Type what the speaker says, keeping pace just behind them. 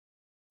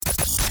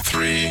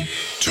3,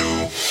 2,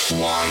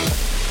 1.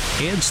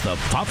 It's the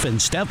Puff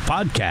and Steph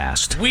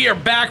Podcast. We are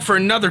back for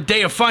another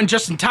day of fun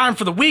just in time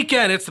for the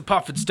weekend. It's the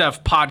Puff and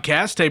Steph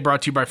Podcast. Today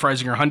brought to you by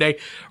Freisinger Hyundai.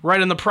 Right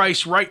on the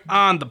price, right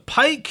on the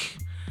pike.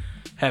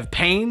 Have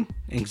pain,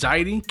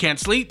 anxiety, can't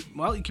sleep?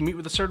 Well, you can meet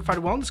with a certified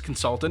wellness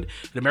consultant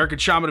at American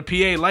Shaman of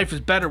PA. Life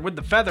is better with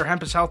the feather.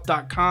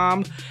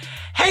 HempIsHealth.com.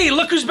 Hey,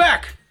 look who's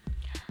back.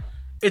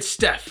 It's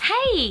Steph.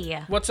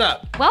 Hey. What's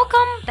up?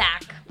 Welcome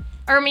back.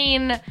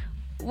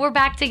 We're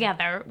back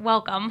together.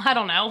 Welcome. I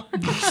don't know.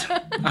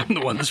 I'm the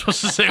one that's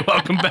supposed to say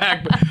welcome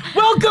back. But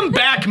welcome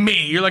back,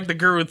 me. You're like the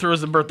girl who throws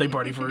the birthday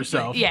party for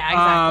herself.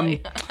 Yeah,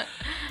 exactly.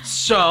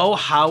 So,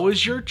 how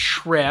was your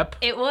trip?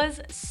 It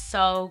was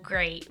so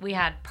great. We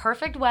had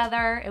perfect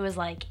weather. It was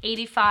like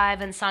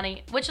 85 and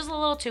sunny, which is a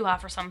little too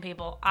hot for some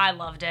people. I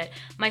loved it.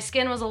 My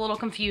skin was a little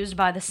confused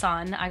by the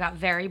sun. I got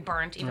very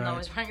burnt, even though I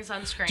was wearing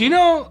sunscreen. Do you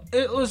know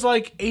it was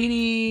like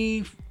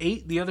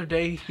 88 the other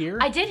day here?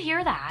 I did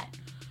hear that.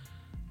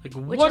 Like,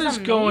 Which what is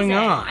going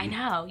on? I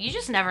know. You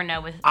just never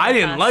know with I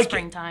didn't like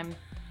springtime.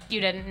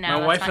 You didn't know.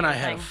 My wife and I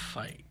had a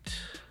fight.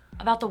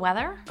 About the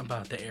weather?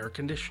 About the air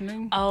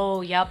conditioning. Oh,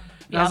 yep.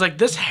 And I was like,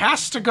 this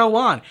has to go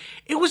on.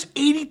 It was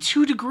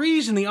 82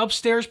 degrees in the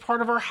upstairs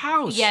part of our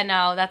house. Yeah,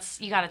 no,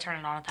 you got to turn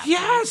it on at that point.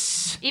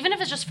 Yes. Even if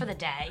it's just for the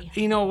day.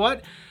 You know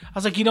what? I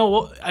was like, you know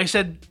what? I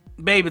said,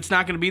 babe, it's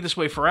not going to be this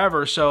way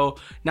forever, so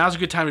now's a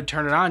good time to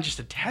turn it on just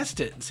to test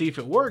it and see if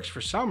it works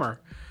for summer.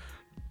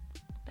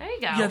 There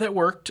you go. Yeah, that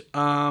worked.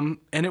 And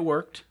it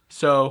worked.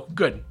 So,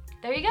 good.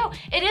 There you go.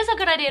 It is a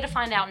good idea to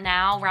find out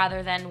now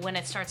rather than when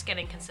it starts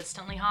getting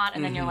consistently hot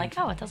and then you're like,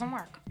 oh, it doesn't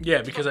work.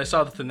 Yeah, because I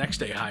saw that the next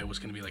day high was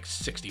going to be like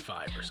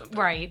 65 or something.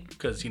 Right.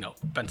 Because,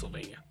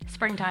 Pennsylvania.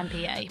 Springtime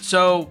PA.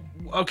 So,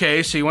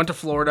 okay, so you went to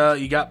Florida.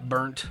 You got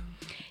burnt.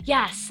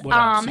 Yes. What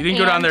else? You didn't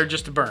go down there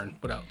just to burn.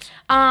 What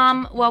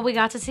else? Well, we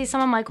got to see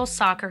some of Michael's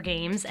soccer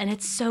games, and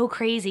it's so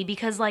crazy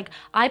because,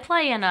 I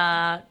play in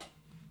a...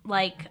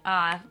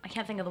 I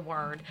can't think of the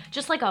word,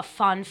 just like a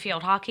fun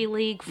field hockey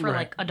league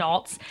for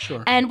adults.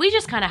 Sure. And we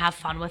just kind of have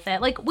fun with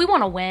it. We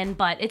want to win,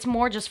 but it's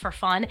more just for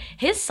fun.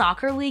 His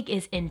soccer league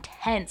is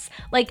intense.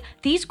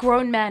 These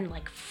grown men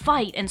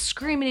fight and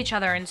scream at each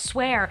other and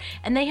swear,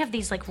 and they have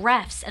these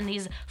refs and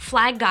these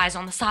flag guys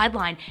on the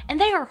sideline,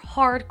 and they are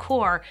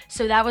hardcore.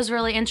 So that was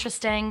really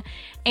interesting.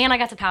 And I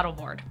got to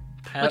paddleboard,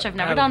 which I've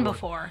never done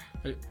before.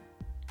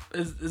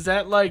 Is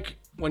that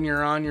when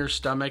you're on your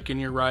stomach and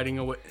you're riding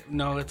away?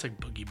 No, that's like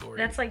boogie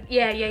boarding. That's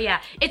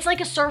yeah. It's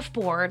like a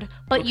surfboard,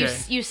 but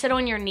you sit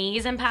on your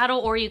knees and paddle,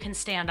 or you can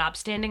stand up.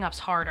 Standing up's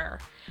harder.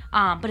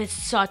 But it's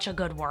such a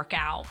good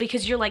workout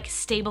because you're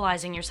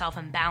stabilizing yourself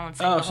and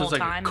balancing the whole time. Oh, so it's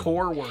like a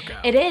core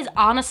workout. It is.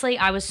 Honestly,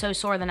 I was so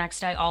sore the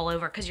next day all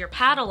over because you're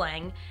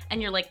paddling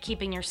and you're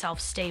keeping yourself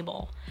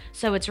stable.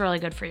 So it's really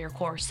good for your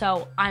core.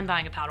 So I'm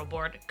buying a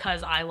paddleboard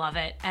because I love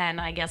it, and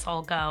I guess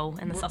I'll go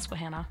in the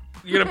Susquehanna.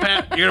 You're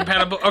gonna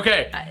paddle.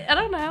 Okay. I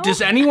don't know.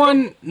 Does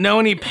anyone know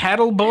any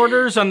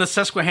paddleboarders on the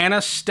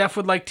Susquehanna? Steph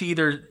would like to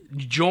either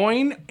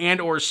join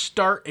and or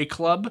start a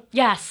club.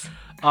 Yes.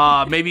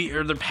 Maybe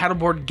or the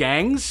paddleboard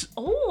gangs.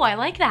 Oh, I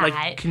like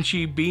that. Can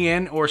she be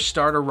in or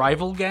start a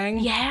rival gang?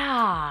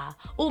 Yeah.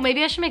 Oh,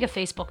 maybe I should make a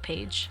Facebook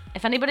page.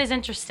 If anybody's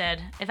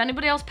interested, if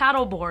anybody else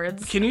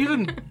paddleboards. Can you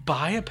even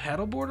buy a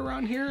paddleboard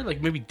around here?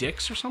 Maybe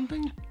Dick's or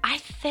something? I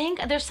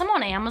think there's some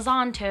on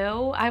Amazon too.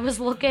 I was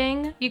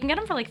looking. You can get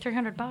them for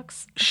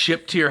 $300.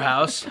 Shipped to your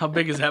house? How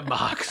big is that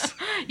box?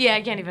 Yeah,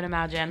 I can't even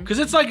imagine. Because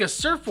it's like a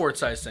surfboard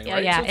size thing,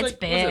 right? Yeah, so it's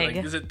big.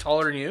 Is it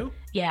taller than you?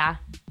 Yeah,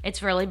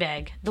 it's really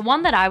big. The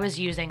one that I was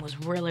using was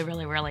really,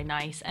 really, really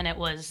nice, and it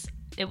was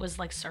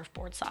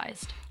surfboard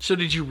sized. So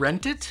did you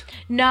rent it?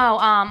 No,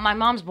 my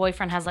mom's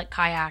boyfriend has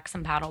kayaks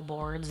and paddle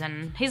boards,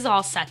 and he's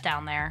all set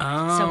down there.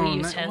 So we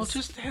used his. Well,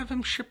 just have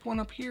him ship one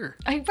up here.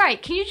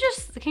 Right? Can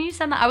you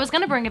send that? I was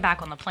gonna bring it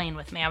back on the plane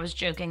with me. I was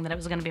joking that it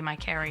was gonna be my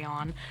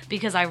carry-on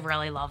because I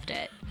really loved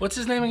it. What's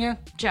his name again?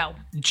 Joe.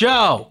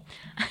 Joe,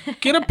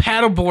 get a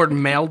paddleboard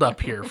mailed up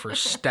here for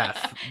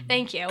Steph.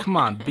 Thank you. Come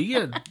on, be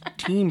a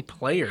team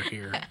player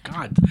here.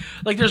 God,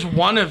 there's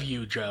one of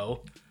you,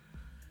 Joe.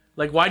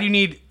 Why do you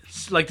need?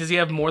 Does he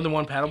have more than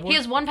one paddleboard? He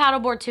has one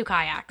paddleboard, 2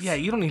 kayaks. Yeah,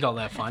 you don't need all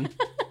that fun.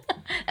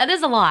 That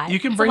is a lot. You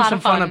can bring some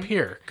fun up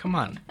here. Come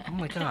on. Oh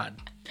my God.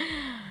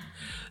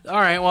 All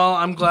right. Well,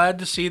 I'm glad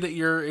to see that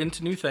you're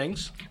into new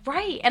things.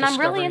 Right, and I'm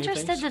really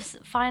interested to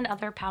find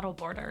other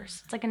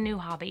paddleboarders. It's like a new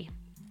hobby.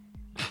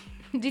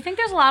 Do you think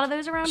there's a lot of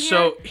those around here?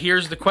 So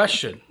here's the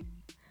question.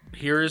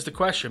 Here is the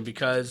question,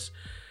 because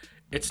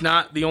it's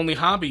not the only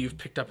hobby you've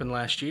picked up in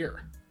last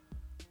year.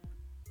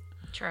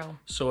 True.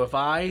 So if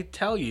I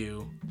tell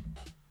you,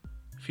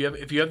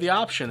 if you have the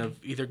option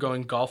of either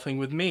going golfing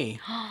with me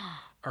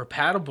or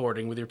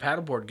paddleboarding with your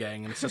paddleboard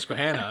gang in the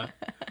Susquehanna,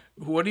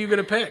 what are you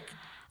gonna pick?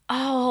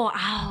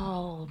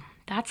 Oh,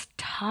 that's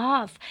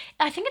tough.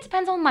 I think it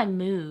depends on my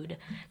mood,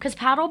 because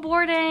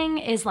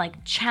paddleboarding is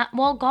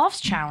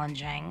golf's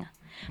challenging.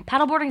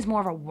 Paddleboarding is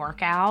more of a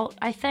workout,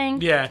 I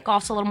think. Yeah.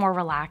 Golf's a little more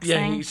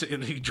relaxing. Yeah,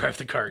 you drive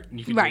the cart. And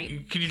you can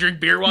right. Can you drink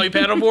beer while you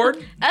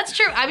paddleboard? That's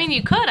true. I mean,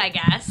 you could, I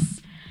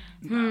guess.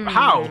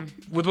 How?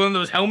 With one of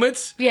those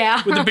helmets?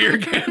 Yeah. With the beer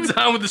cans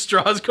on with the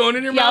straws going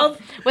in your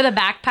mouth? With a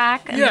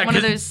backpack and Yeah, one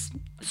of 'cause- those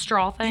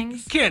straw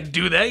things. You can't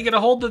do that. You gotta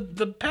hold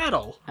the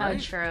paddle. Oh,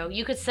 true.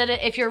 You could sit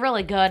it, if you're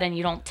really good and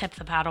you don't tip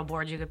the paddle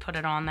board, you could put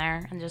it on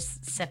there and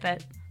just sip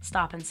it.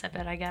 Stop and sip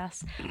it, I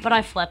guess. But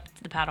I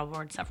flipped the paddle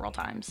board several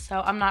times,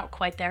 so I'm not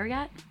quite there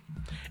yet.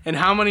 And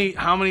how many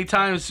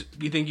times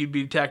do you think you'd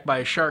be attacked by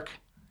a shark?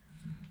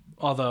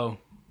 Although,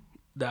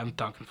 I'm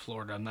talking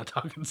Florida. I'm not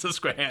talking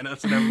Susquehanna,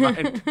 so never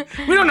mind.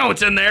 We don't know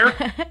what's in there.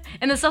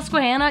 In the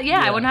Susquehanna,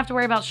 I wouldn't have to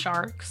worry about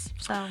sharks.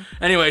 So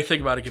Anyway,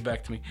 think about it. Get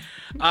back to me.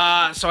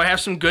 So I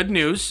have some good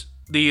news.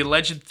 The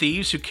alleged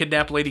thieves who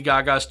kidnapped Lady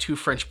Gaga's 2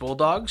 French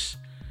bulldogs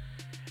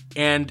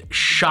and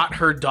shot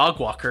her dog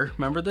walker.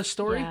 Remember this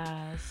story?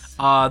 yes.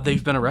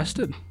 They've been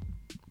arrested.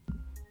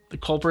 The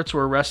culprits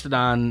were arrested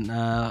on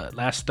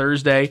last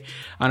Thursday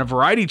on a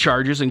variety of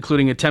charges,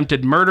 including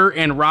attempted murder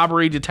and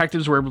robbery.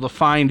 Detectives were able to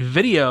find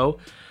video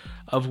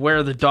of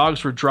where the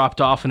dogs were dropped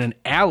off in an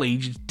alley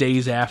just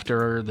days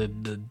after the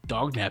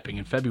dog napping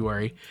in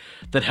February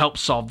that helped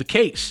solve the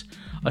case.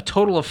 A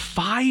total of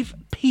 5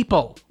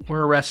 people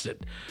were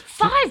arrested.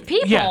 5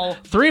 people? Yeah,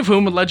 3 of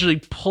whom allegedly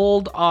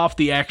pulled off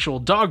the actual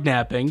dog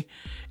napping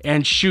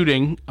and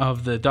shooting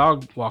of the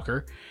dog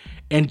walker.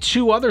 And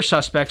 2 other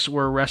suspects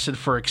were arrested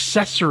for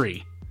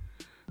accessory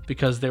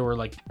because they were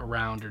like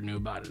around or knew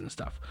about it and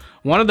stuff.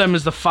 One of them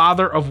is the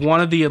father of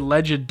one of the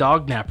alleged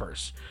dog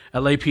nappers.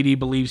 LAPD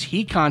believes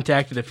he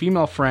contacted a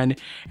female friend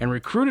and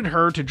recruited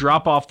her to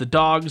drop off the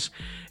dogs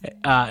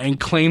and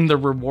claim the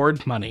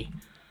reward money.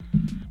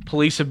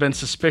 Police have been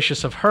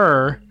suspicious of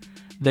her.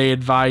 They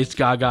advised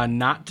Gaga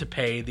not to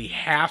pay the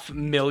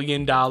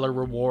 $500,000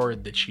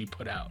 reward that she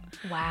put out.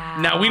 Wow.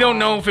 Now, we don't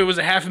know if it was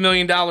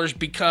 $500,000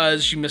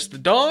 because she missed the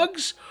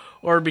dogs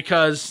or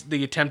because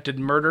the attempted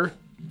murder.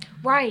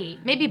 Right.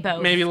 Maybe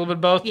both. Maybe a little bit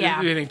of both.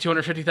 Yeah. You think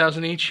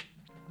 $250,000 each?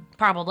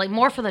 Probably.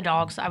 More for the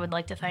dogs, I would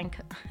like to think.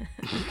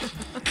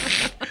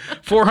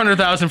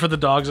 $400,000 for the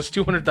dogs. That's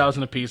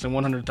 $200,000 a piece, and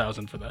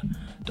 $100,000 for the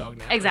dog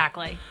nap.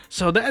 Exactly.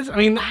 So that's. I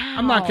mean,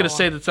 I'm not going to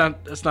say that's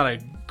not a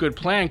good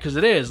plan because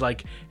it is.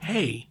 Like,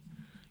 hey,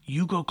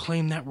 you go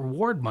claim that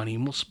reward money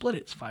and we'll split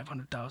it. It's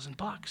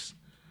 $500,000.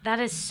 That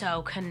is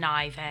so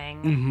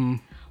conniving. Mm-hmm.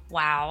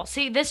 Wow.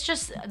 See,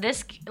 this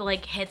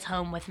like hits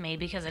home with me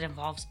because it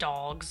involves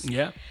dogs.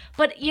 Yeah.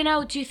 But,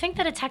 do you think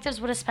the detectives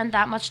would have spent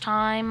that much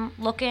time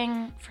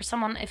looking for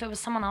someone if it was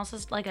someone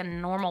else's, like a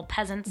normal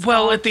peasant's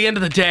Well, dog? at the end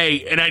of the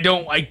day, and I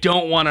don't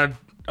want to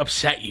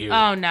upset you.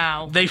 Oh,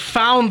 no. They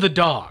found the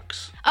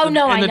dogs. Oh,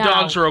 no, and I know. the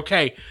dogs are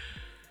okay.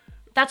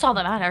 That's all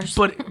that matters.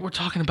 But we're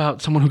talking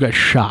about someone who got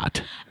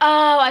shot.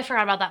 Oh, I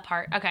forgot about that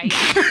part. Okay.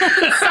 Yeah.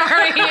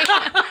 Sorry.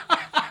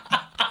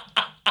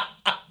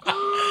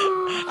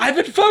 I've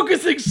been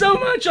focusing so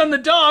much on the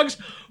dogs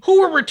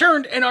who were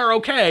returned and are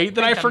okay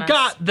that I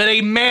forgot that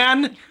a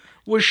man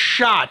was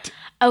shot.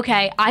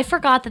 Okay, I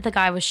forgot that the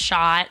guy was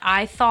shot.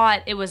 I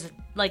thought it was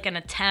like an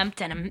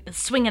attempt and a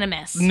swing and a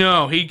miss.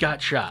 No, he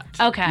got shot.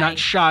 Okay. Not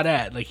shot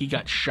at, like he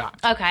got shot.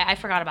 Okay, I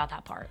forgot about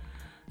that part.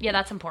 Yeah,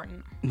 that's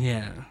important.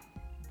 Yeah.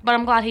 But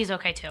I'm glad he's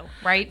okay too,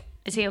 right?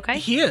 Is he okay?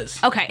 He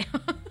is. Okay.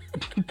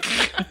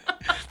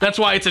 That's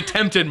why it's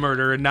attempted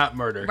murder and not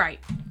murder. Right.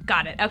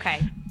 Got it. Okay.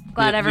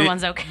 Glad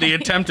everyone's okay. The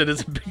attempted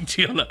is a big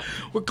deal. No,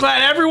 we're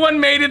glad everyone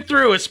made it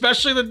through,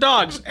 especially the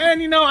dogs.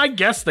 And, I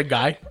guess the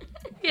guy.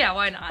 Yeah,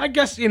 why not? I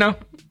guess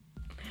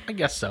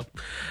so.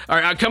 All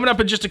right, coming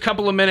up in just a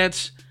couple of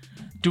minutes,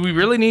 do we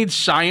really need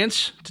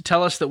science to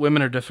tell us that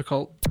women are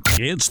difficult?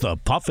 It's the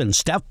Puff and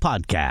Steph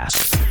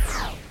Podcast.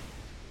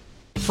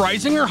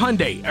 Freisinger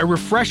Hyundai, a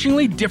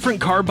refreshingly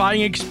different car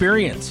buying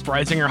experience.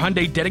 Freisinger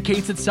Hyundai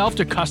dedicates itself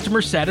to customer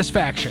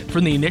satisfaction.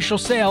 From the initial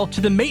sale to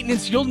the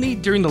maintenance you'll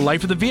need during the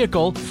life of the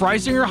vehicle,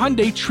 Freisinger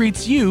Hyundai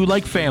treats you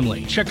like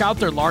family. Check out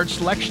their large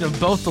selection of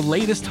both the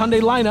latest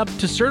Hyundai lineup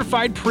to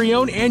certified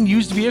pre-owned and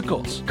used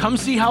vehicles. Come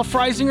see how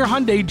Freisinger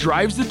Hyundai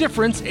drives the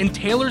difference and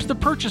tailors the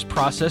purchase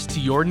process to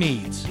your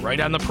needs. Right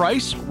on the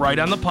price, right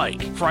on the pike.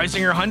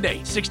 Freisinger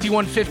Hyundai,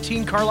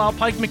 6115 Carlisle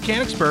Pike,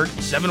 Mechanicsburg,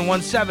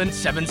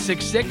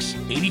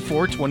 717-766-8422.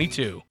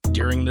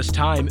 During this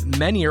time,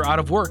 many are out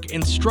of work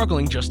and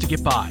struggling just to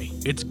get by.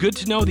 It's good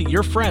to know that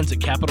your friends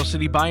at Capital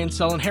City Buy and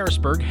Sell in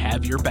Harrisburg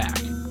have your back.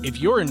 If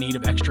you're in need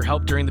of extra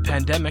help during the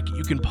pandemic,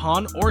 you can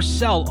pawn or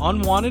sell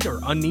unwanted or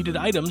unneeded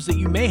items that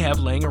you may have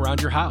laying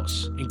around your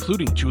house,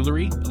 including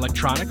jewelry,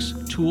 electronics,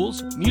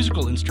 tools,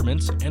 musical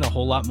instruments, and a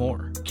whole lot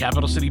more.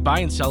 Capital City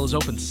Buy and Sell is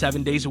open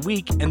 7 days a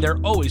week, and they're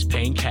always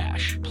paying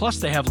cash. Plus,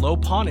 they have low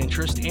pawn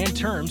interest and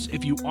terms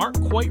if you aren't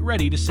quite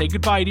ready to say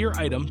goodbye to your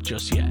item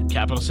just yet.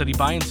 Capital City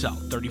Buy and Sell,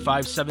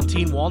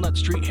 3517 Walnut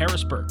Street,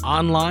 Harrisburg.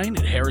 Online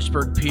at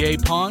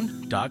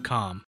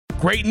harrisburgpapawn.com.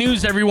 Great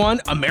news, everyone.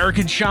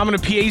 American Shaman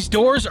of PA's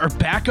doors are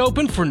back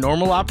open for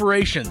normal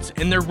operations,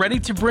 and they're ready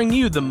to bring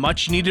you the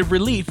much-needed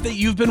relief that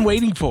you've been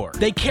waiting for.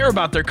 They care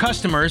about their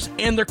customers,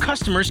 and their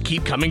customers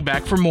keep coming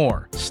back for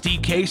more.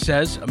 Steve K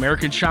says,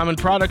 American Shaman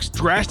products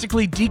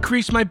drastically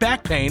decrease my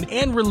back pain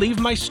and relieve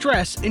my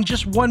stress in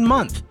just 1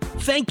 month.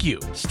 Thank you.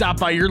 Stop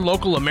by your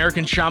local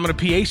American Shaman of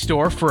PA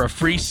store for a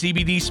free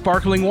CBD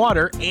sparkling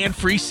water and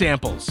free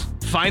samples.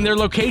 Find their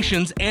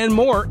locations and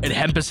more at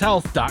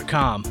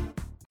hempushealth.com.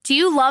 Do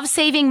you love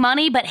saving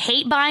money but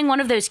hate buying one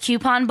of those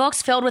coupon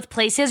books filled with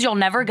places you'll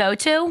never go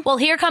to? Well,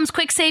 here comes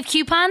Quick Save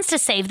Coupons to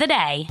save the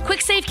day. Quick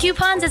Save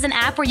Coupons is an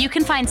app where you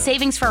can find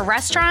savings for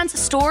restaurants,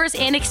 stores,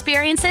 and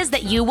experiences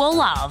that you will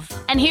love.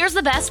 And here's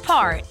the best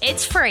part.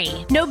 It's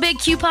free. No big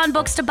coupon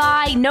books to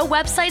buy, no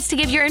websites to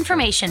give your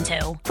information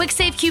to. Quick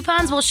Save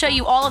Coupons will show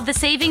you all of the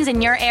savings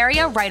in your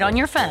area right on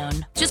your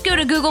phone. Just go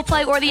to Google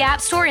Play or the App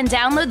Store and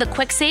download the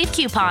Quick Save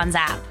Coupons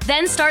app.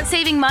 Then start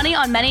saving money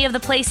on many of the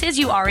places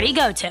you already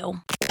go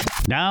to.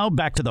 Now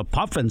back to the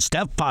Puff and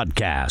Steph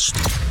podcast.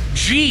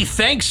 Gee,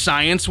 thanks,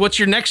 science. What's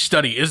your next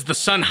study? Is the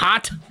sun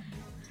hot?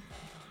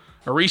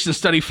 A recent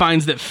study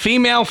finds that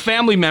female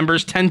family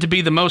members tend to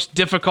be the most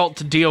difficult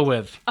to deal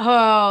with.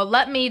 Oh,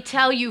 let me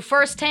tell you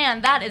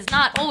firsthand, that is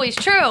not always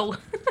true.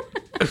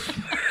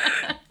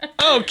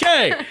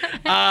 Okay.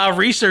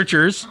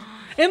 Researchers,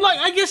 and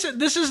I guess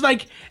this is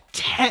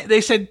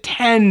they said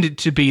tend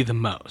to be the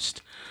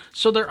most.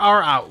 So there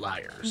are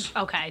outliers.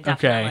 Okay,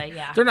 definitely,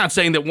 yeah. They're not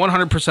saying that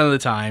 100% of the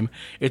time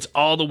it's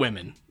all the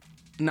women.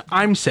 No,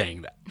 I'm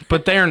saying that,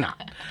 but they're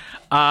not.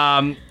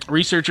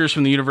 Researchers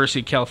from the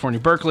University of California,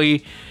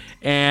 Berkeley,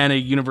 and a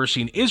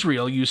university in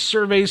Israel used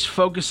surveys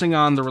focusing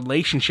on the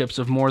relationships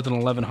of more than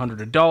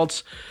 1,100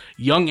 adults,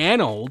 young and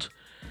old,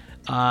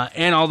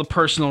 and all the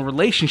personal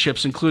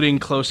relationships, including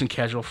close and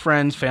casual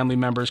friends, family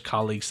members,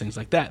 colleagues, things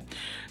like that.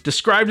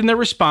 Described in their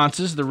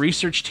responses, the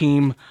research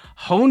team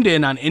honed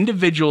in on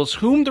individuals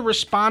whom the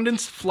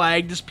respondents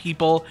flagged as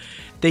people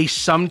they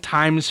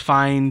sometimes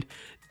find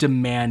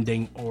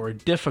demanding or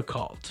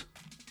difficult.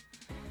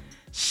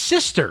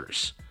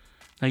 Sisters.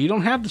 Now, you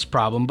don't have this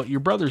problem, but your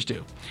brothers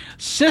do.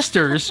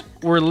 Sisters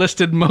were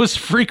listed most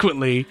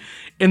frequently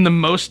in the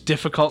most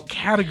difficult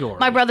category.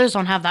 My brothers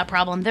don't have that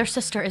problem. Their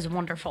sister is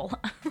wonderful.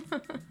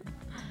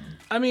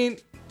 I mean,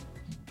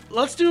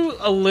 let's do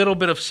a little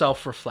bit of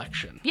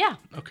self-reflection. Yeah.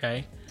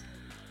 Okay?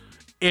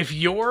 If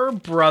your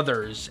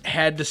brothers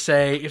had to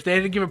say, if they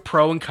had to give a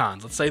pro and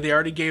cons, let's say they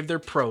already gave their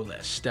pro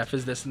list. Steph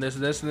is this and this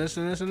and this and this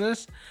and this and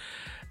this.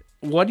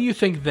 What do you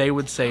think they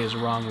would say is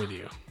wrong with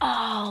you?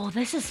 Oh,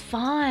 this is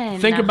fun.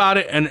 Think about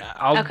it, and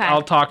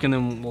I'll talk, and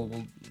then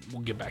we'll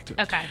get back to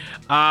it. Okay.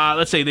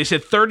 Let's say they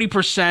said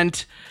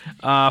 30%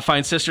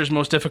 find sisters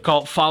most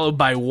difficult, followed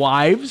by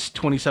wives,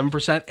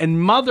 27%,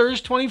 and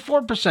mothers,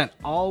 24%.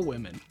 All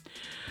women.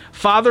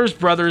 Fathers,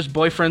 brothers,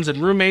 boyfriends,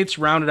 and roommates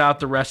rounded out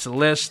the rest of the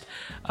list.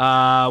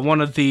 One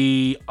of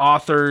the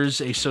authors,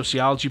 a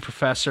sociology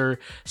professor,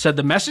 said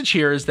the message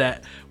here is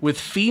that with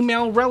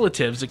female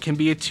relatives, it can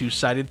be a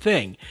two-sided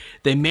thing.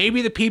 They may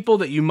be the people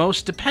that you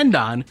most depend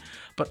on,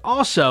 but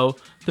also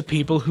the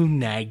people who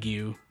nag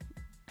you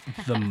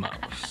the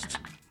most.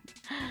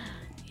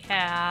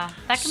 Yeah,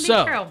 that can be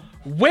true.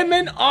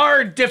 Women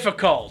are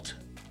difficult.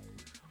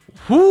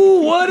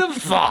 Who would have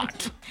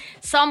thought?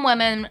 Some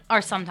women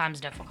are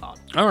sometimes difficult.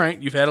 All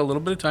right, you've had a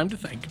little bit of time to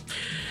think.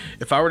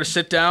 If I were to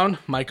sit down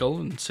Michael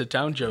and sit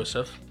down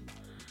Joseph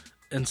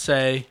and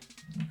say,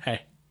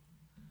 hey,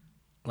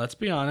 let's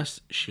be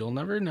honest, she'll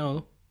never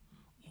know.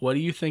 What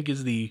do you think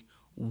is the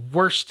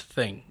worst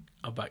thing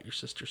about your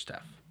sister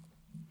Steph?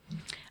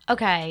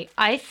 Okay,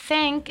 I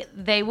think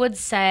they would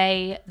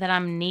say that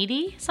I'm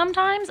needy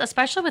sometimes,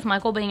 especially with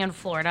Michael being in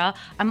Florida.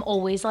 I'm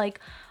always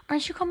like,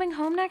 aren't you coming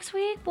home next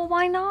week? Well,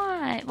 why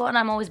not? Well, and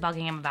I'm always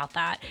bugging him about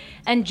that.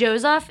 And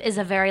Joseph is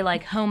a very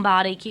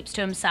homebody, keeps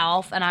to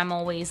himself, and I'm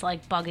always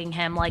bugging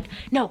him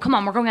no, come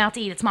on, we're going out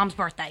to eat. It's Mom's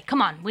birthday.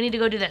 Come on, we need to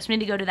go do this. We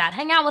need to go do that.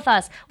 Hang out with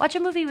us. Watch a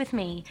movie with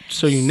me.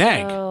 So you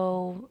nag.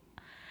 So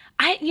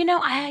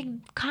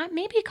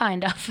maybe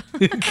kind of.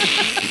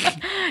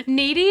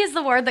 Needy is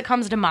the word that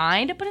comes to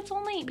mind, but it's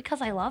only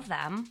because I love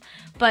them.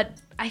 But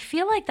I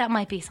feel like that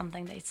might be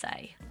something they'd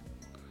say.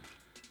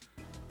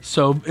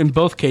 So in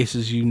both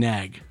cases, you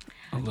nag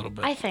a little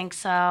bit. I think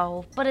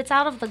so. But it's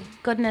out of the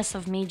goodness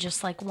of me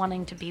just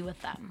wanting to be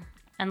with them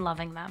and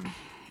loving them.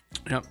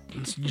 Yep.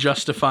 It's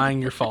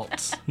justifying your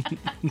faults.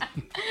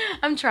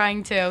 I'm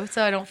trying to,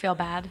 so I don't feel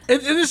bad.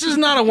 And this is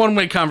not a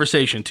one-way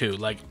conversation, too.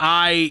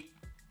 I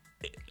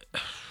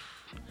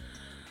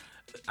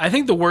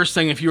think the worst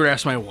thing, if you were to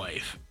ask my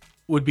wife,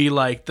 would be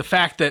the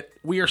fact that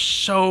we are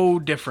so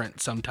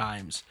different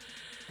sometimes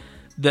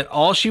that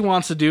all she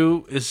wants to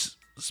do is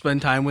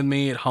spend time with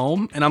me at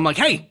home, and I'm like,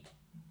 hey,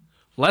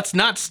 let's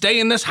not stay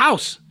in this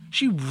house.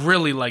 She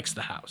really likes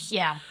the house.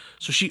 Yeah.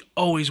 So she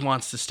always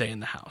wants to stay in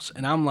the house.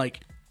 And I'm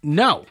like,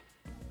 no,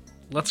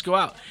 let's go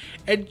out.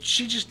 And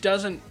she just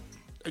doesn't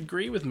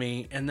agree with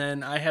me, and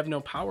then I have no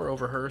power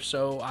over her,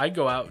 so I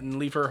go out and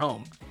leave her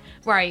home.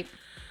 Right.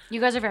 You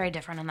guys are very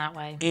different in that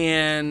way.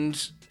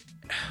 And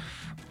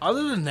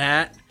other than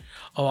that,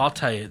 I'll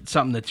tell you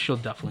something that she'll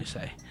definitely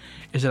say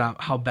is that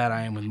how bad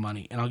I am with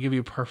money. And I'll give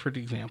you a perfect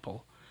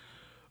example.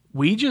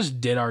 We just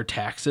did our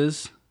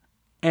taxes,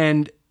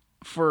 and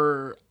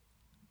for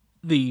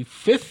the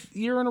 5th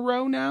year in a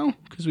row now,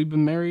 because we've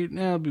been married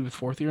now, it'll be the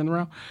 4th year in a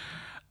row.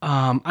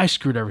 I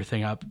screwed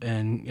everything up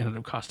and ended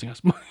up costing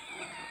us money.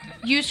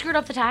 You screwed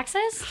up the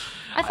taxes?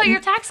 I thought your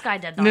tax guy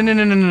did that.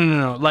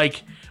 No.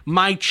 Like,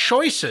 my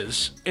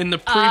choices in the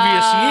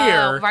previous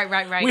year.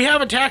 Right. We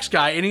have a tax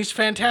guy, and he's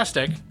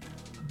fantastic.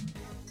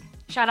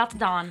 Shout out to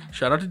Don.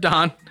 Shout out to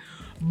Don.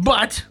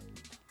 But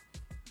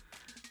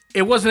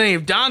it wasn't any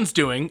of Don's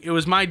doing. It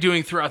was my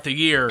doing throughout the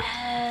year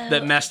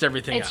that messed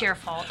everything up. It's your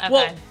fault. Okay.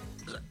 Well,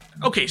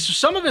 okay, so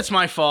some of it's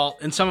my fault,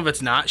 and some of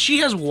it's not. She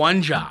has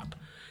one job,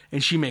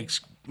 and she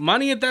makes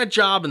money at that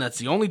job, and that's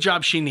the only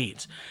job she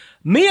needs.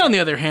 Me, on the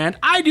other hand,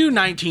 I do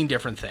 19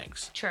 different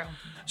things. True.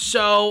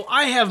 So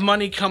I have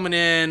money coming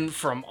in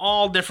from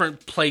all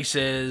different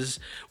places,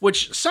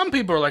 which some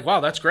people are like, wow,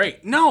 that's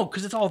great. No,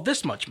 because it's all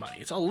this much money.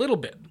 It's a little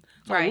bit.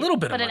 Right. A little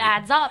bit but of money. It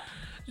adds up.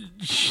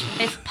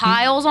 It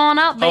piles on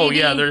up, baby. Oh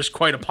yeah, there's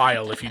quite a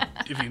pile if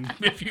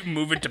you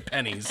move it to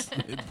pennies.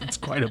 It's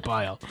quite a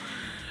pile.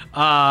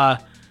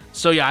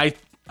 So yeah,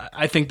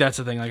 I think that's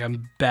the thing. Like,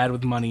 I'm bad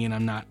with money, and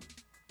I'm not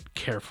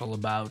careful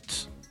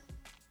about,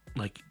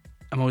 like,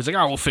 I'm always like,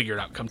 oh, we'll figure it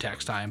out come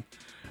tax time.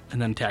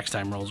 And then tax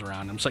time rolls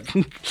around. I'm just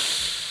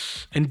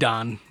like, and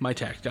Don, my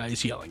tax guy,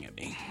 is yelling at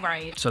me.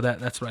 Right. So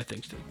that's what I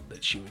think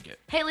that she would get.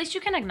 Hey, at least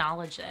you can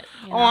acknowledge it.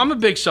 You know? Oh, I'm a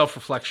big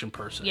self-reflection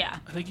person. Yeah.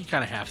 I think you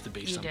kind of have to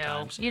be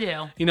sometimes. You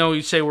do. You know,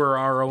 you say we're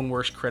our own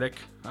worst critic.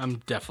 I'm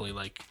definitely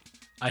like,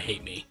 I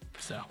hate me.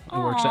 So it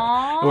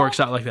works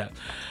out like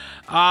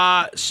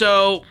that.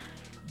 So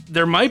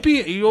there might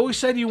be, you always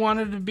said you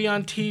wanted to be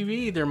on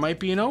TV. There might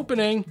be an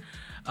opening.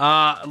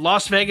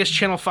 Las Vegas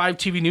Channel 5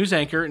 TV news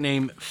anchor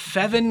named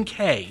Fevin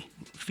K.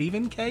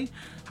 Fevin K?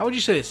 How would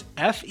you say this?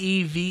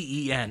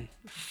 F-E-V-E-N.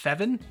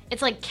 Fevin?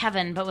 It's like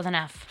Kevin, but with an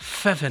F.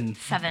 Fevin.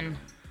 Fevin.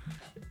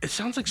 It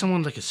sounds like someone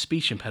with like a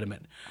speech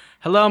impediment.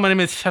 Hello, my name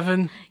is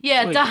Fevin.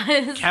 Yeah, it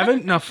does.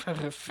 Kevin? No,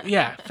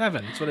 yeah,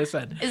 Fevin. That's what I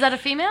said. Is that a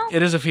female?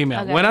 It is a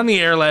female. Okay. Went on the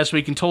air last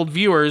week and told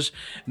viewers,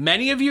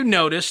 many of you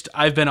noticed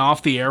I've been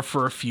off the air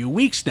for a few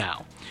weeks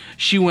now.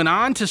 She went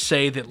on to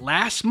say that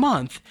last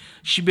month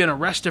she'd been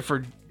arrested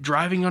for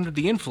driving under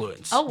the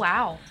influence. Oh,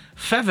 wow.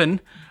 Fevin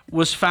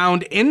was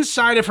found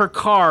inside of her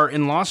car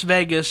in Las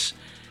Vegas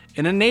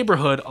in a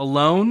neighborhood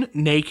alone,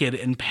 naked,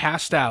 and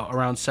passed out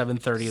around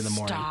 7:30 in the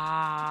morning.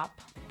 Stop.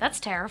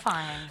 That's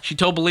terrifying. She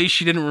told police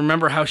she didn't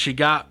remember how she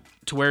got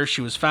to where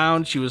she was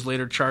found. She was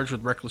later charged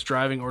with reckless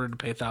driving, ordered to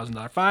pay a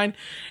 $1,000 fine,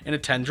 and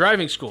attend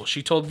driving school.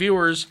 She told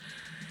viewers,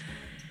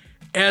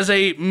 as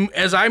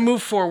I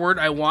move forward,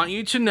 I want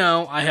you to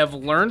know I have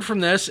learned from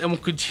this and will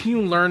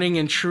continue learning,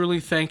 and truly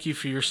thank you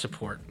for your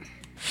support.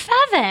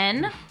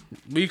 Fevin?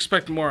 We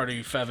expect more out of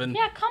you, Fevin.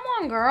 Yeah, come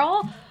on,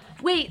 girl.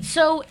 Wait,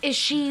 so is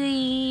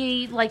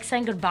she, like,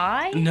 saying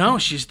goodbye? No,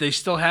 they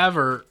still have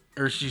her,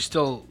 or she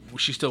still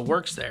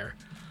works there.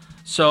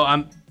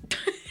 So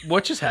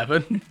what just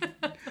happened?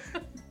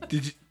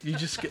 Did you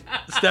just get,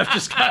 Steph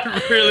just got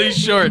really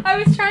short. I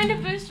was trying to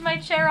boost my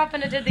chair up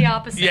and it did the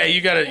opposite. Yeah, you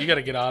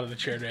gotta get out of the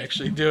chair to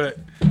actually do it.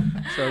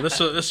 So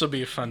this will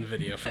be a fun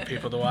video for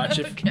people to watch.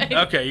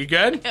 Okay, you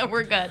good? Yeah,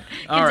 we're good.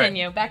 All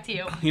Continue. right. Back to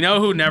you. You know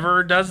who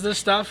never does this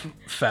stuff?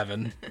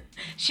 Fevin.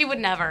 She would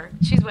never.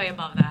 She's way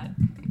above that.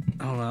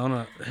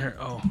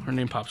 Her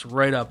name pops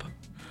right up.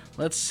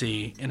 Let's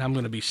see. And I'm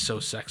gonna be so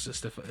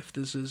sexist if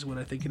this is what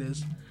I think it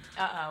is.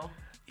 Uh-oh.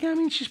 Yeah, I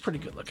mean, she's pretty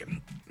good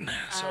looking.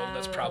 So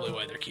that's probably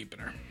why they're keeping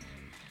her.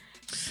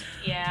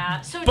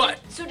 Yeah. So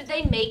did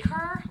they make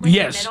her?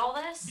 Yes. They did all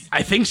this?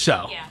 I think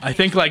so. Yeah, I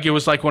think like it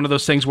was like one of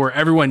those things where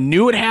everyone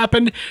knew it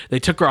happened. They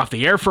took her off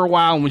the air for a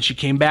while, and when she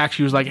came back,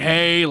 she was like,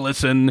 "Hey,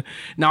 listen."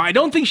 Now, I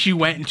don't think she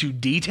went into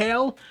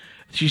detail.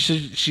 She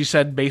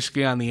said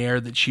basically on the air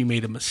that she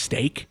made a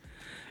mistake,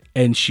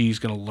 and she's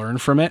gonna learn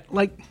from it.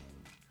 Like,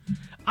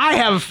 I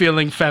have a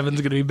feeling Fevin's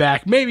going to be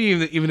back, maybe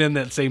even in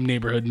that same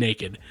neighborhood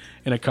naked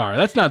in a car.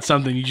 That's not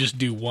something you just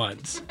do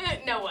once.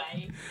 No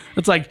way.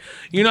 It's like,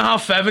 you know how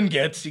Fevin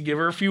gets, you give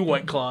her a few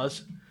White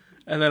Claws,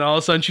 and then all of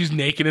a sudden she's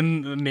naked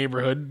in the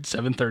neighborhood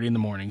 7:30 in the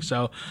morning.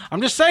 So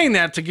I'm just saying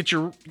that to get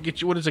your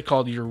what is it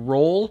called? Your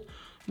roll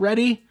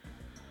ready?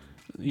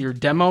 Your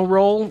demo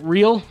roll?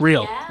 Reel?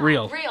 Yeah,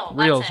 reel.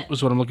 That's it.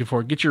 Was what I'm looking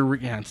for. Get your,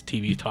 it's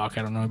TV talk.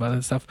 I don't know about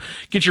that stuff.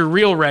 Get your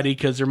reel ready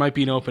because there might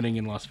be an opening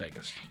in Las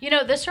Vegas. You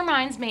know, this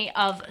reminds me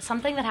of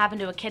something that happened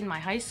to a kid in my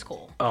high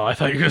school. Oh, I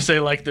thought you were going to say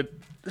like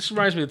this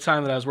reminds me of the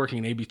time that I was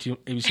working in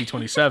ABC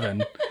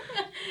 27.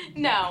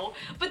 No,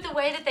 but the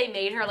way that they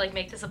made her like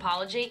make this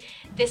apology,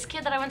 this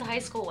kid that I went to high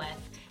school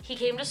with, he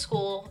came to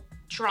school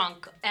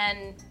drunk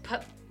and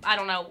I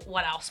don't know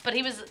what else, but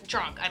he was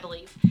drunk, I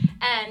believe.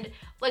 And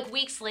like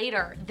weeks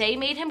later, they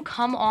made him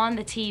come on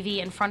the TV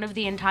in front of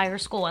the entire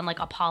school and like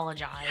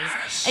apologize.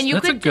 Yes, and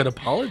that's a good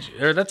apology,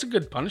 or that's a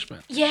good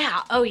punishment.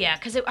 Yeah, oh yeah,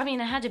 because it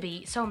had to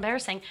be so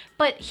embarrassing.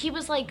 But he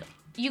was like,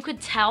 you could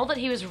tell that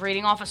he was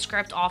reading off a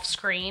script off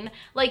screen.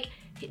 Like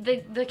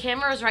The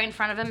camera was right in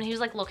front of him, and he was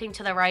like looking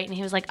to the right, and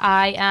he was like,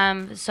 "I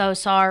am so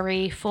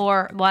sorry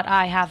for what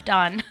I have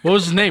done." What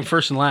was his name,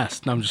 first and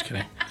last? No, I'm just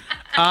kidding.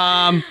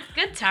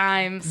 Good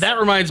times. That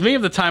reminds me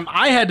of the time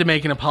I had to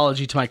make an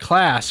apology to my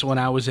class when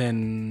I was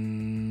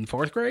in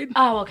 4th grade.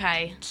 Oh,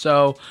 okay.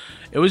 So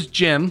it was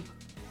gym,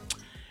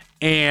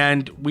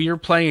 and we were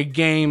playing a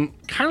game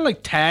kind of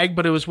like tag,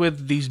 but it was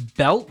with these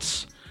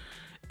belts.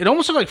 It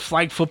almost looked like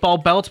flag football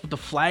belts, but the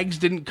flags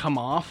didn't come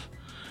off.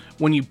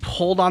 When you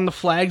pulled on the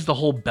flags, the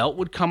whole belt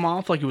would come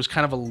off, like it was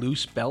kind of a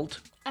loose belt.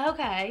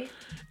 Okay.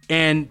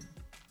 And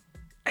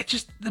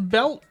the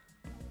belt,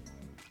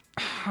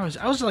 I was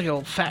like a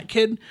little fat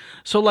kid.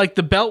 So like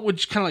the belt would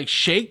just kind of like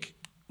shake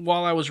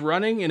while I was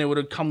running, and it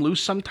would come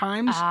loose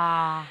sometimes.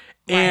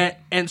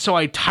 And so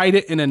I tied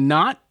it in a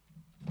knot,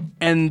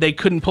 and they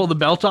couldn't pull the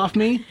belt off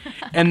me.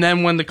 And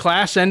then when the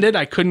class ended,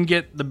 I couldn't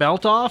get the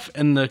belt off,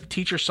 and the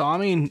teacher saw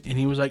me, and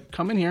he was like,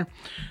 "Come in here."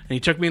 And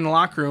he took me in the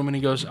locker room, and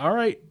he goes, "All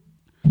right,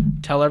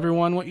 tell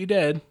everyone what you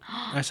did."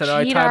 I said, "Oh,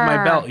 I tied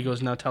my belt." He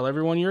goes, "Now tell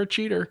everyone you're a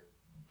cheater."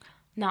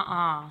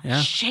 Nuh-uh.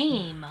 Yeah.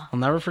 Shame. I'll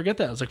never forget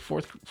that. It was like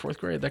fourth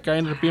grade. That guy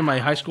ended up being my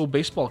high school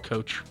baseball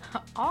coach.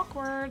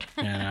 Awkward.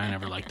 Yeah, I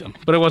never liked him.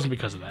 But it wasn't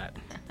because of that.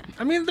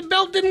 I mean, the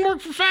belt didn't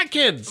work for fat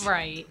kids.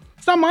 Right.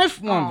 It's not my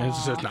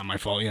fault. It's not my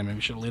fault. Yeah, maybe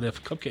we should have laid it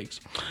for cupcakes.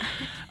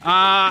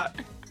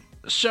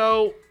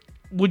 So,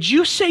 would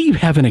you say you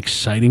have an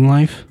exciting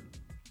life?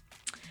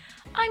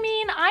 I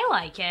mean, I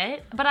like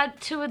it,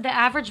 but to the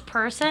average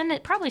person,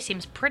 it probably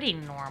seems pretty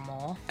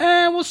normal.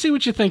 We'll see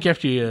what you think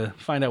after you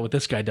find out what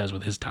this guy does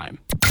with his time.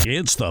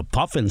 It's the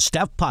Puff and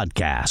Steph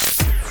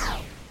Podcast.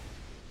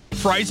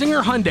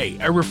 Freisinger Hyundai,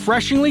 a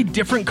refreshingly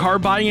different car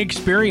buying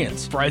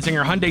experience.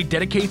 Freisinger Hyundai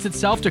dedicates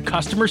itself to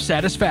customer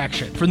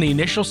satisfaction. From the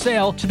initial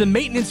sale to the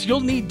maintenance you'll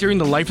need during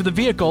the life of the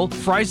vehicle,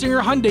 Freisinger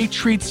Hyundai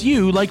treats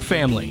you like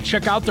family.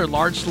 Check out their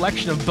large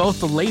selection of both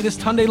the latest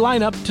Hyundai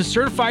lineup to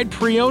certified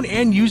pre-owned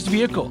and used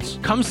vehicles.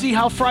 Come see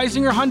how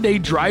Freisinger Hyundai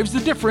drives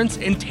the difference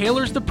and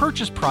tailors the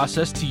purchase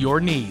process to your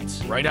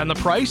needs. Right on the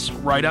price,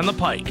 right on the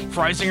pike.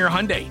 Freisinger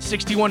Hyundai,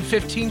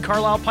 6115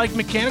 Carlisle Pike,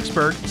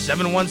 Mechanicsburg,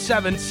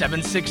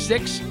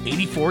 717-766-8422.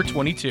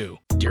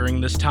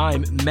 During this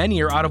time, many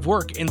are out of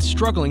work and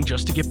struggling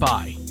just to get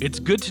by. It's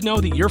good to know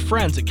that your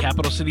friends at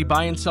Capital City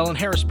Buy and Sell in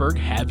Harrisburg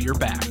have your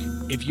back.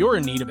 If you're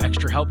in need of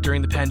extra help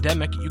during the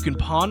pandemic, you can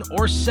pawn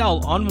or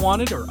sell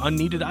unwanted or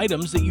unneeded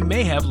items that you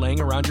may have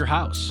laying around your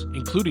house,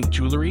 including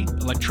jewelry,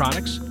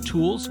 electronics,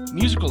 tools,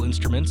 musical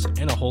instruments,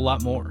 and a whole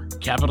lot more.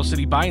 Capital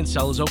City Buy and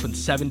Sell is open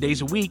 7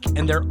 days a week,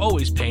 and they're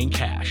always paying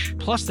cash.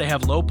 Plus, they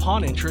have low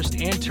pawn interest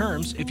and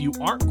terms if you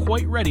aren't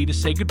quite ready to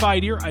say goodbye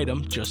to your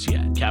item just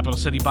yet. Capital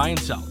City Buy and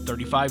Sell,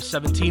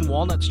 3517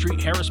 Walnut Street,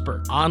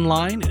 Harrisburg.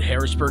 Online at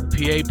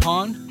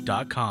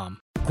harrisburgpapawn.com.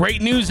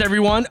 Great news,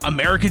 everyone!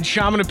 American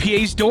Shaman of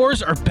PA's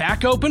doors are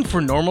back open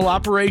for normal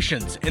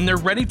operations, and they're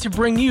ready to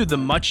bring you the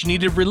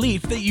much-needed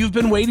relief that you've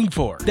been waiting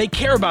for. They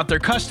care about their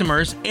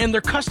customers, and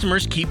their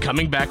customers keep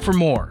coming back for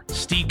more.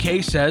 Steve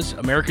K says,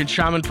 American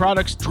Shaman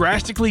products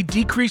drastically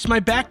decrease my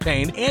back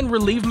pain and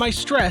relieve my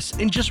stress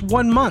in just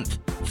 1 month.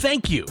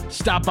 Thank you.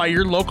 Stop by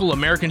your local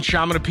American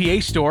Shaman of PA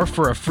store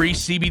for a free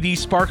CBD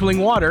sparkling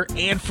water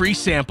and free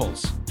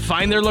samples.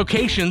 Find their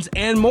locations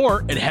and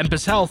more at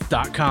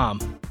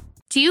hempushealth.com.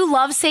 Do you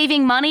love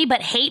saving money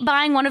but hate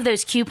buying one of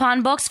those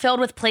coupon books filled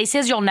with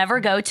places you'll never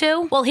go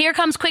to? Well, here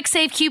comes Quick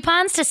Save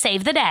Coupons to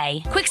save the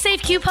day. Quick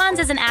Save Coupons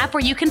is an app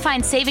where you can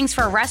find savings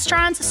for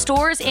restaurants,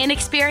 stores, and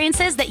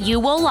experiences that you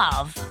will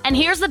love. And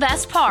here's the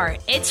best part.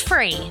 It's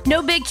free.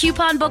 No big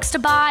coupon books to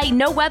buy,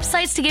 no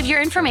websites to give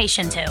your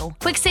information to.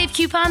 Quick Save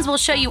Coupons will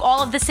show you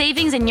all of the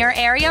savings in your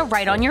area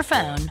right on your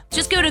phone.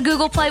 Just go to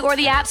Google Play or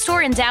the App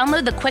Store and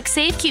download the Quick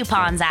Save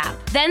Coupons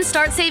app. Then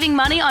start saving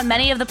money on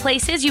many of the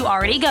places you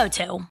already go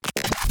to.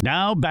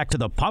 Now back to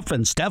the Puff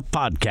and Steph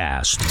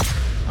Podcast.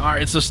 All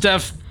right, so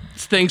Steph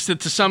thinks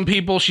that to some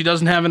people she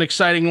doesn't have an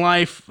exciting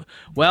life.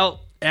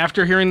 Well,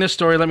 after hearing this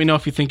story, let me know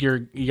if you think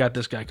you got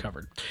this guy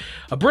covered.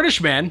 A British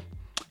man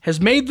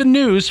has made the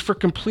news for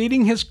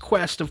completing his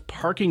quest of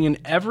parking in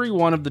every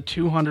one of the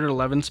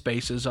 211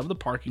 spaces of the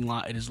parking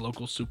lot at his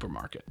local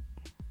supermarket.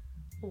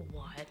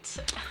 What?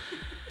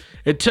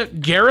 It took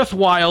Gareth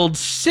Wild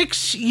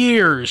 6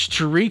 years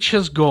to reach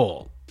his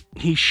goal.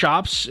 He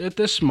shops at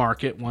this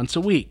market once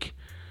a week,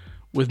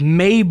 with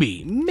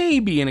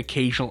maybe an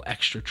occasional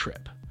extra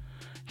trip.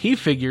 He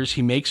figures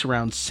he makes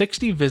around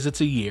 60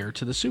 visits a year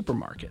to the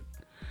supermarket.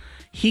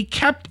 He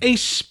kept a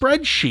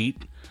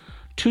spreadsheet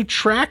to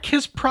track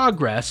his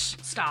progress.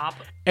 Stop.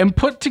 And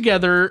put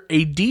together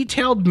a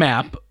detailed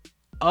map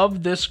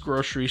of this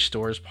grocery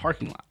store's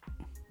parking lot,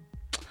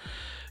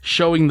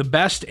 showing the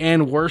best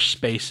and worst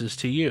spaces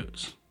to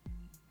use.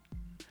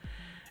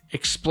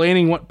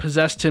 Explaining what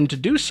possessed him to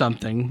do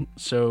something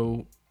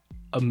so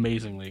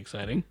amazingly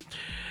exciting,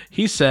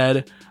 he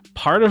said,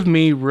 "Part of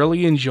me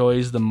really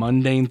enjoys the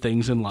mundane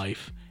things in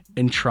life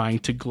and trying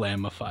to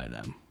glamify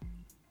them."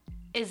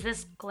 Is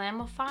this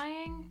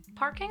glamifying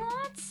parking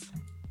lots?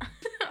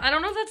 I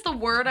don't know if that's the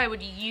word I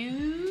would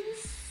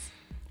use.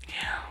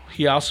 Yeah.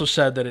 He also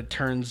said that it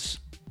turns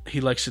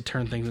he likes to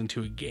turn things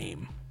into a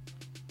game.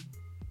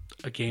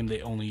 A game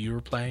that only you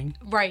are playing.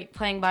 Right,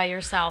 playing by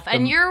yourself.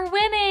 And you're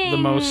winning.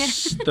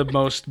 The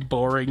most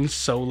boring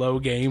solo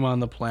game on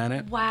the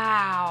planet.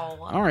 Wow.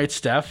 All right,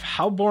 Steph,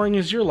 how boring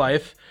is your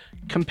life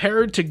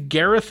compared to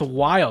Gareth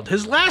Wild?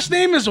 His last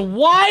name is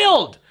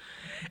Wild,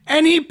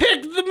 and he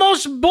picked the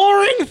most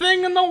boring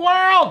thing in the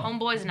world.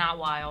 Homeboy's not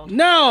wild.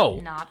 No.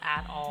 Not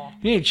at all.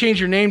 You need to change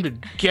your name to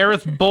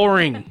Gareth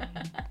Boring.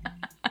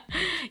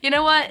 You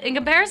know what? In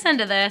comparison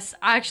to this,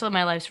 actually,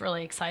 my life's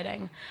really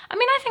exciting. I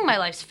mean, I think my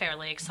life's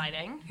fairly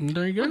exciting.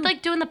 There you go. With,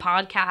 like, doing the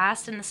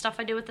podcast and the stuff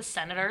I do with the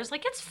senators,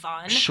 like, it's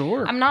fun.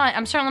 Sure.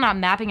 I'm certainly not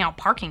mapping out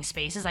parking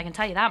spaces, I can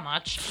tell you that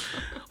much.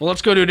 Well,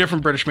 let's go to a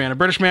different British man. A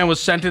British man was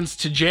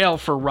sentenced to jail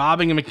for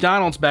robbing a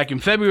McDonald's back in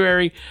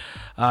February.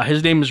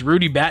 His name is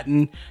Rudy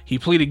Batten. He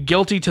pleaded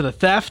guilty to the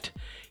theft.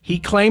 He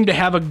claimed to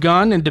have a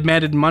gun and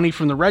demanded money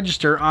from the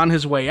register. On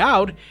his way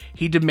out,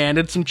 he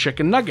demanded some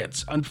chicken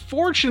nuggets.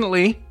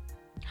 Unfortunately,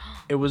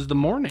 it was the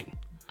morning.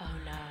 Oh,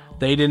 no.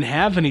 They didn't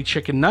have any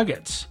chicken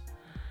nuggets.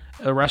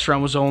 The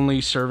restaurant was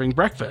only serving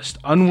breakfast.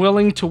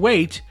 Unwilling to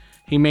wait,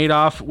 he made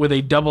off with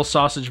a double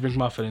sausage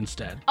McMuffin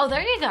instead. Oh,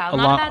 there you go.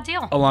 Not a bad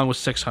deal. Along with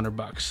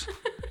 $600.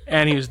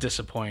 And he was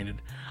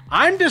disappointed.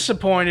 I'm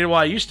disappointed. Well,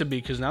 I used to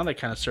be, because now they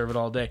kind of serve it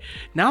all day.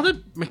 Now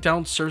that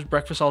McDonald's serves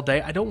breakfast all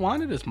day, I don't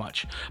want it as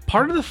much.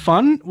 Part of the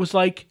fun was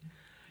like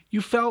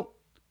you felt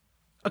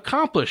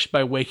accomplished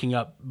by waking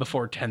up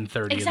before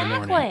 10:30 in the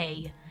morning.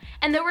 Exactly.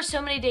 And there were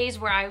so many days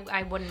where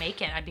I wouldn't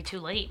make it. I'd be too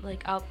late.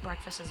 Like, oh,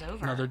 breakfast is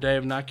over. Another day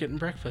of not getting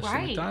breakfast at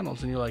Right.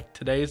 McDonald's. And you're like,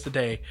 today is the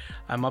day.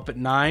 I'm up at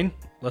 9.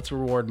 Let's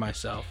reward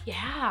myself.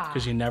 Yeah.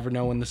 Because you never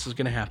know when this is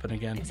going to happen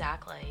again.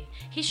 Exactly.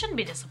 He shouldn't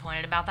be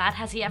disappointed about that.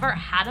 Has he ever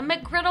had a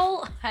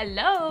McGriddle?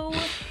 Hello.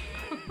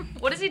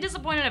 What is he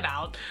disappointed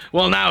about?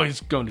 Well, now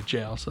he's going to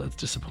jail, so that's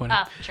disappointing.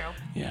 True.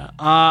 Yeah.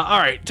 All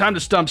right, time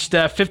to stump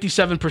Steph.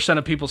 57%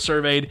 of people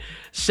surveyed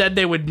said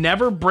they would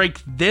never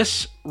break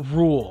this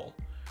rule.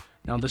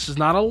 Now, this is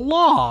not a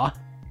law.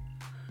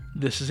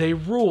 This is a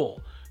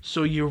rule.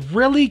 So you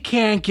really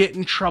can't get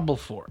in trouble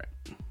for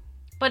it.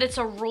 But it's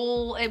a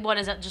rule. What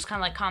is it? Just kind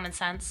of like common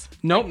sense?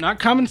 Nope, not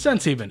common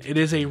sense even. It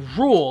is a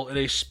rule at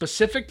a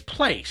specific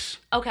place.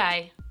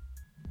 Okay.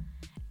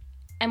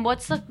 And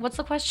what's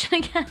the question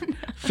again?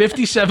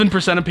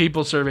 57% of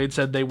people surveyed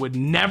said they would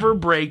never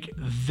break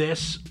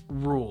this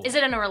rule. Is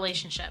it in a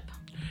relationship?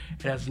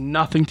 It has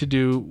nothing to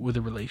do with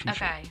a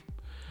relationship. Okay.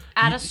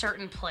 At a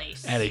certain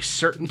place. At a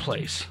certain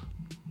place.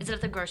 Is it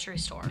at the grocery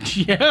store?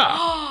 Yeah.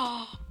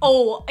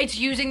 Oh, it's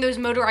using those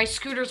motorized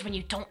scooters when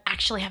you don't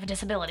actually have a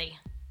disability.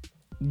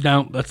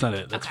 No, that's not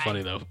it. That's Okay.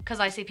 funny, though.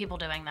 Because I see people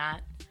doing that.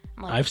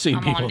 I'm like, I've seen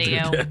I'm people on to do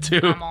you. that, too.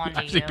 I'm on to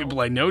I've seen you.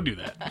 people I know do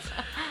that.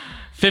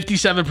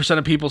 57%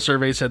 of people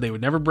surveyed said they would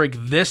never break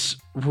this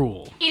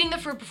rule. Eating the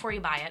fruit before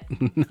you buy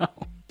it. No.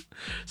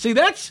 See,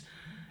 that's...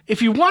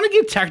 If you want to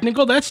get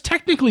technical, that's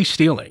technically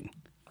stealing.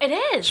 It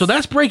is. So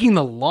that's breaking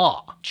the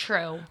law.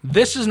 True.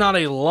 This is not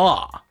a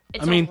law.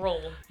 It's I mean, a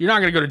rule. you're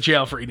not going to go to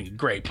jail for eating a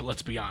grape,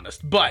 let's be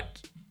honest.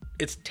 But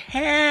it's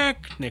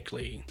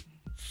technically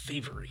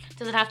thievery.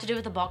 Does it have to do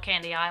with the bulk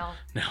candy aisle?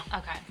 No.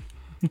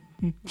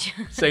 Okay.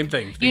 Same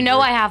thing. You know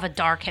thievery. I have a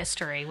dark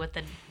history with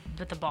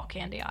the bulk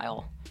candy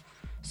aisle.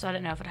 So I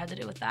didn't know if it had to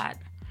do with that.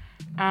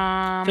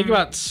 Think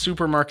about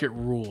supermarket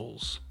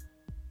rules.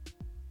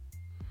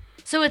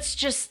 So it's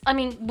just, I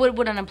mean,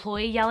 would an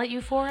employee yell at you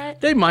for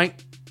it? They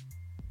might.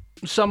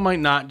 Some might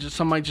not.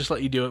 Some might just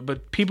let you do it.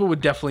 But people would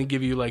definitely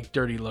give you, like,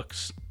 dirty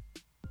looks.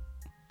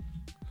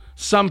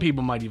 Some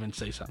people might even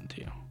say something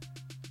to you.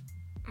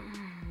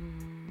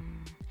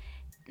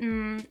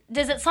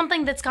 Is it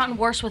something that's gotten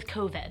worse with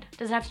COVID?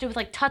 Does it have to do with,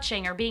 like,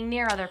 touching or being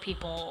near other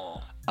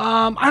people?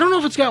 I don't know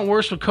if it's gotten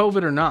worse with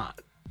COVID or not.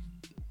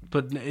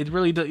 But it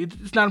really does.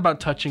 It's not about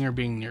touching or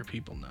being near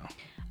people, no.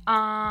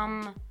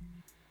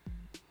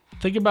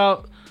 Think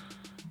about...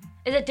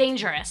 Is it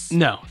dangerous?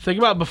 No. Think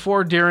about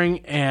before,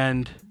 during,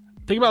 and...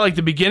 Think about, like,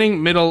 the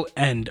beginning, middle,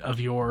 end of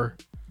your...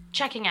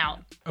 Checking out.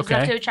 Does Okay. it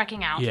have to do with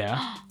checking out?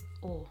 Yeah.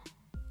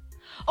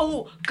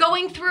 Oh,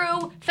 going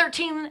through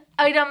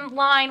 13-item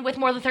line with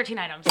more than 13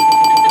 items.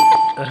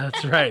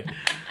 That's right.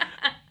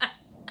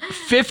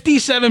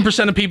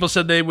 57% of people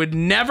said they would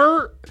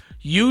never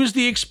use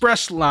the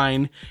express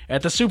line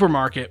at the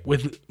supermarket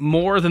with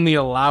more than the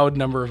allowed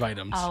number of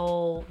items.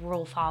 Oh,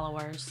 rule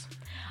followers.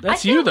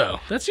 That's I feel- you, though.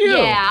 That's you.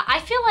 Yeah, I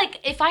feel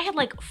like if I had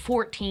like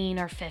 14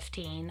 or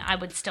 15, I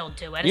would still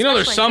do it. You know,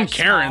 there's especially some if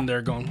they're Karen small.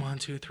 there going 1,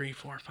 2, 3,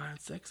 4, 5,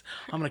 6.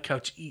 I'm gonna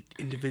couch eat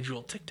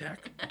individual Tic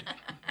Tac.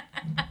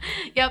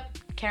 Yep,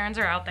 Karens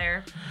are out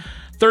there.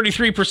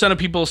 33% of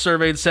people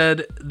surveyed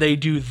said they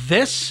do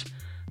this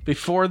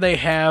before they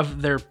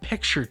have their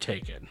picture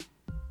taken.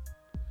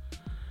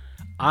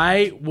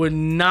 I would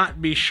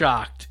not be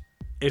shocked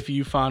if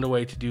you found a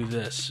way to do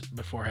this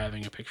before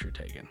having a picture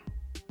taken.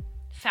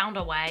 Found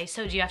a way.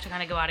 So do you have to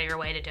kind of go out of your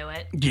way to do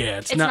it? Yeah,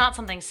 It's not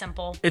something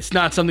simple. It's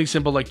not something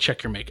simple like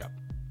check your makeup.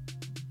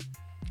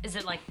 Is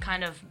it like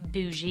kind of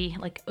bougie,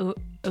 like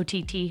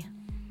OTT,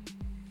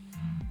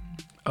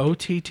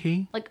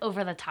 OTT? like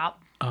over the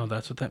top? Oh,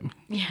 that's what that means?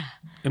 Yeah.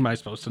 Am I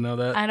supposed to know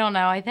that? I don't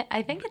know. I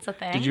think it's a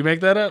thing. Did you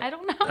make that up? I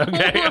don't know.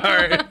 Okay,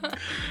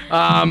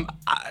 all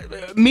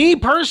right. Me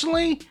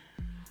personally,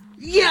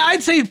 yeah,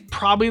 I'd say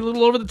probably a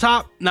little over the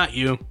top. Not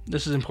you.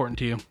 This is important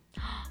to you.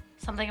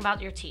 Something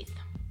about your teeth.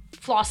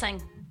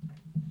 Flossing.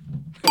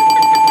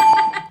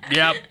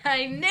 Yep.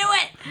 I knew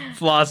it.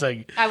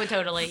 Flossing. I would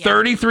totally. Yeah.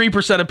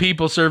 33% of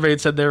people surveyed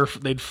said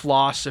they'd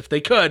floss if they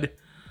could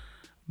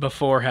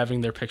before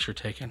having their picture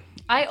taken.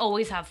 I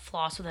always have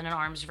floss within an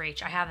arm's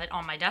reach. I have it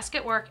on my desk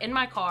at work, in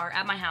my car,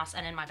 at my house,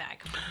 and in my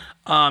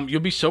bag.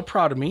 You'll be so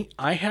proud of me.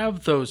 I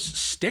have those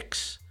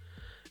sticks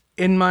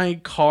in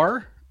my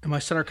car, in my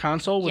center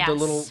console, with the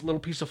little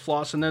piece of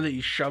floss in there that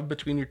you shove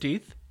between your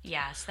teeth.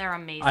 Yes, they're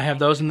amazing. I have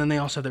those, and then they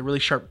also have that really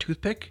sharp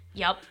toothpick.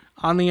 Yep.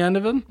 On the end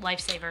of them.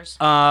 Lifesavers.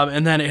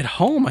 And then at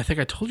home, I think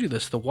I told you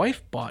this, the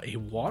wife bought a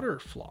water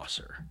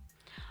flosser.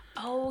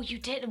 Oh, you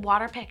did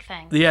water pick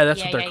thing. Yeah,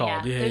 that's what they're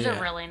called. Yeah, Those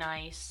are really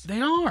nice. They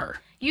are.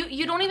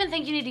 You don't even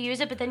think you need to use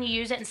it, but then you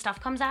use it and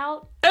stuff comes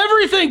out.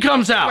 Everything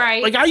comes out.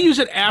 Right. Like I use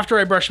it after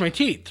I brush my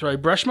teeth. So I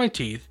brush my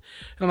teeth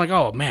and I'm like,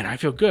 oh man, I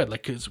feel good.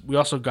 Like, cause we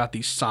also got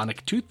these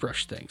sonic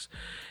toothbrush things.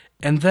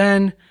 And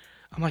then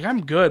I'm like,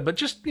 I'm good. But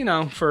just,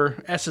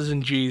 for S's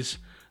and G's,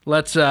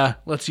 let's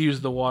use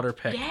the water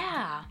pick.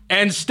 Yeah.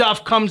 And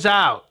stuff comes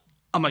out.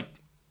 I'm like,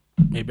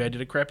 maybe I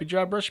did a crappy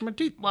job brushing my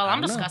teeth. Well,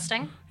 I'm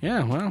disgusting.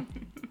 Yeah, well,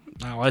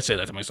 I say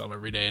that to myself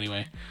every day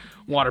anyway.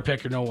 Water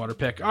pick or no water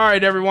pick. All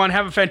right, everyone,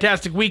 have a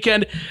fantastic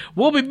weekend.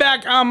 We'll be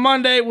back on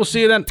Monday. We'll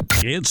see you then.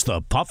 It's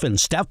the Puff and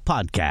Steph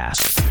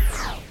Podcast.